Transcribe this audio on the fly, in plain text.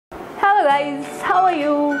Hello guys, how are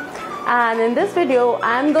you? And in this video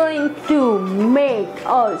I'm going to make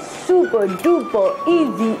a super duper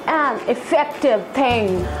easy and effective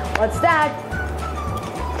thing. What's that?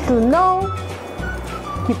 To know,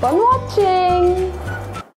 keep on watching.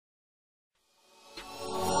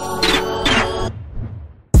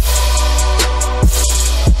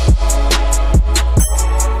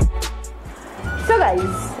 So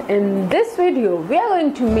guys, in this video we are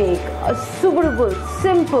going to make a super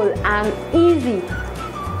simple and easy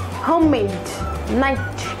homemade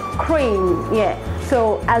night cream. Yeah,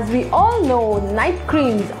 so as we all know, night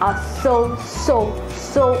creams are so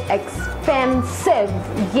expensive.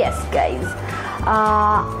 Yes guys,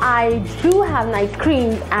 I do have night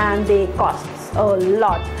creams and they cost a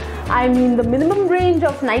lot. I mean, the minimum range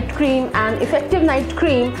of night cream and effective night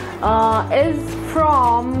cream is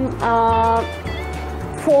from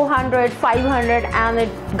 400, 500, and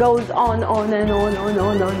it goes on and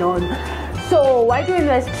on. So why to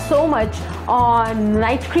invest so much on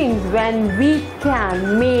night creams when we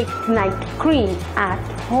can make night cream at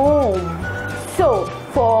home? So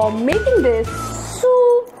for making this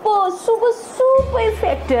super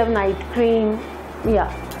effective night cream,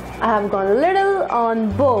 yeah, I have gone a little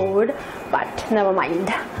on board, but never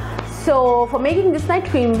mind. So for making this night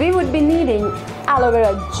cream, we would be needing aloe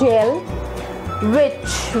vera gel,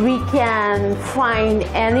 which we can find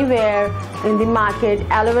anywhere in the market.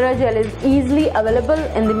 Aloe vera gel is easily available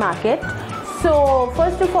in the market. So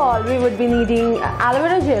first of all, we would be needing aloe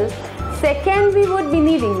vera gel. Second, we would be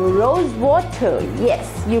needing rose water. Yes,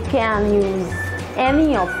 you can use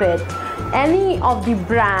any of it, any of the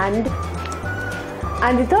brand.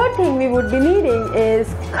 And the third thing we would be needing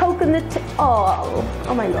is coconut oil.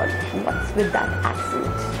 Oh my god, what's with that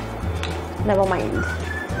accent? Never mind.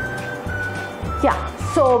 Yeah,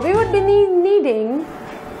 so we would be needing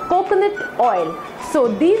coconut oil. So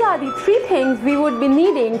these are the three things we would be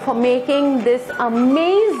needing for making this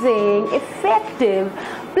amazing, effective,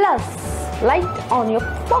 plus light on your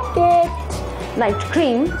pocket night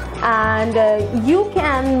cream. And you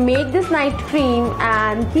can make this night cream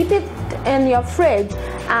and keep it in your fridge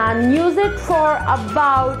and use it for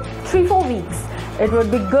about 3-4 weeks. It would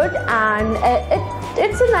be good, and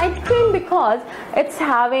it's a night cream because it's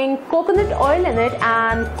having coconut oil in it,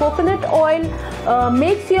 and coconut oil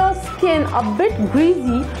makes your skin a bit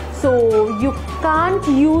greasy, so you can't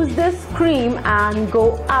use this cream and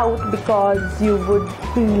go out because you would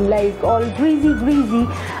be like all greasy.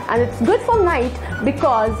 And it's good for night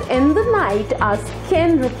because in the night our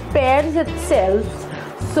skin repairs itself.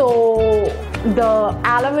 So the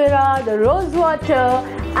aloe vera, the rose water,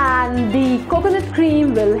 and the coconut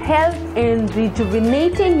cream will help in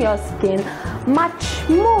rejuvenating your skin much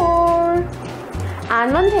more.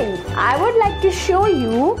 And one thing, I would like to show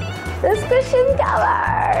you this cushion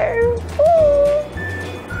cover. Ooh.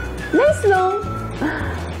 Nice, no?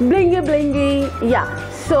 Blingy. Yeah,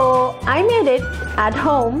 so I made it at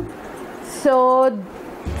home. So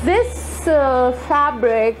this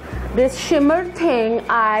fabric, this shimmer thing,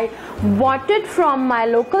 I bought it from my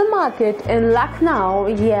local market in Lucknow.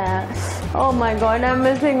 Yeah, oh my god, I'm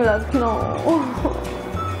missing Lucknow.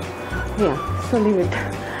 Yeah, so leave it.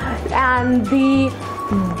 And the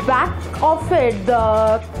back of it,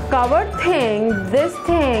 the cover thing, this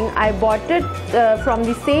thing, I bought it from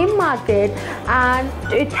the same market, and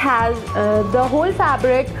it has the whole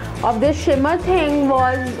fabric of this shimmer thing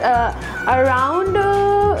was around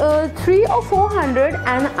 300 or 400,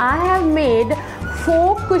 and I have made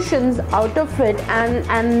 4 cushions out of it,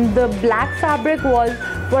 and the black fabric was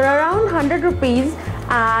for around 100 rupees,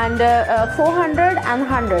 and 400 and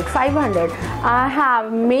 100, 500. I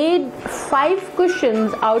have made 5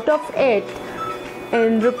 cushions out of it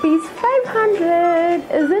in rupees 500.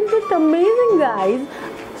 Isn't it amazing, guys?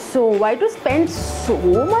 So why to spend so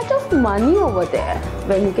much of money over there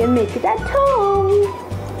when you can make it at home?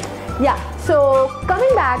 Yeah, so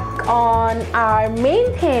coming back on our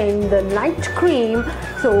main thing, the night cream.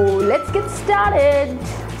 So let's get started.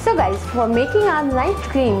 So guys, for making our night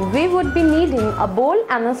cream, we would be needing a bowl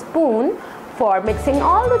and a spoon for mixing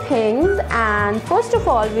all the things. And first of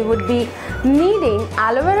all, we would be needing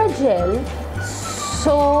aloe vera gel.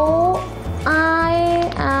 So I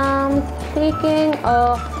am taking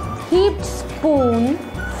a heaped spoon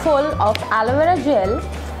full of aloe vera gel,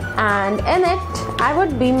 and in it I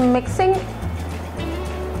would be mixing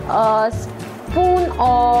a spoon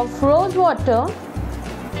of rose water.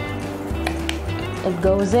 It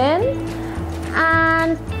goes in,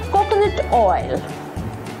 and coconut oil.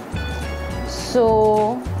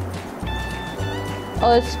 So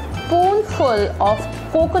a spoonful of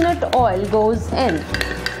coconut oil goes in.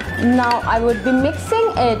 Now I would be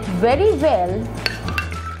mixing it very well.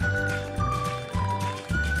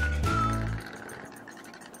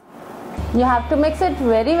 You have to mix it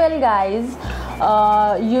very well, guys.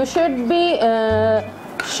 You should be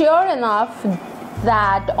sure enough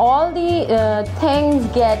that all the things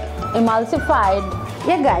get emulsified.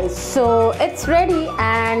 Yeah guys, so it's ready,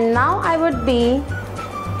 and now I would be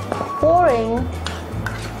pouring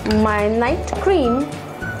my night cream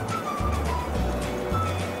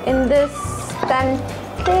in this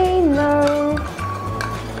container.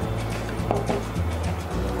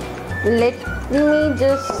 Let me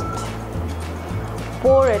just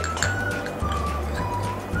pour it.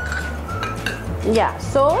 Yeah,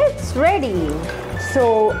 so it's ready.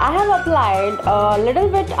 So I have applied a little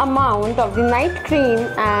bit amount of the night cream,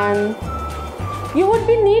 and you would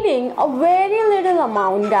be needing a very little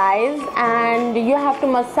amount, guys, and you have to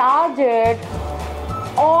massage it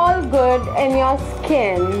all good in your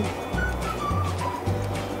skin.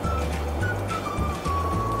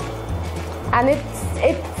 And it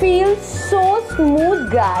feels so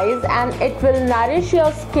smooth, guys, and it will nourish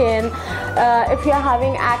your skin. If you're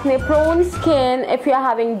having acne prone skin, if you're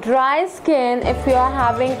having dry skin, if you're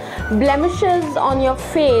having blemishes on your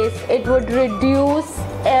face, it would reduce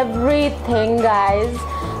everything, guys,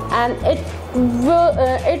 and it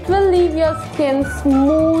will leave your skin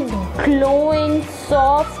smooth, glowing,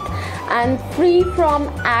 soft, and free from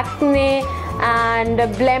acne and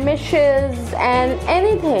blemishes and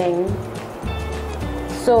anything.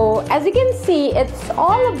 So as you can see, it's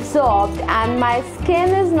all absorbed, and my skin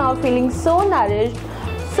is now feeling so nourished,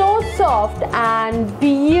 so soft and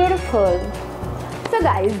beautiful. So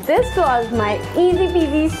guys, this was my easy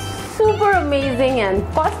peasy, super amazing and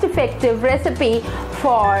cost effective recipe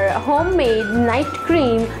for homemade night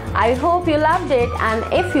cream. I hope you loved it, and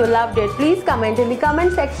if you loved it, please comment in the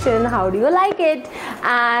comment section how do you like it,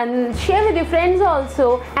 and share with your friends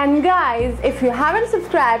also. And guys, if you haven't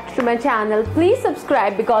subscribed to my channel, please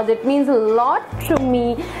subscribe, because it means a lot to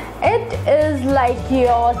me. It is like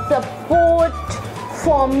your support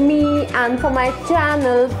for me and for my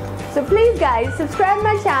channel. So please guys, subscribe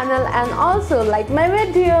my channel and also like my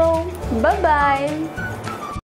video. Bye bye.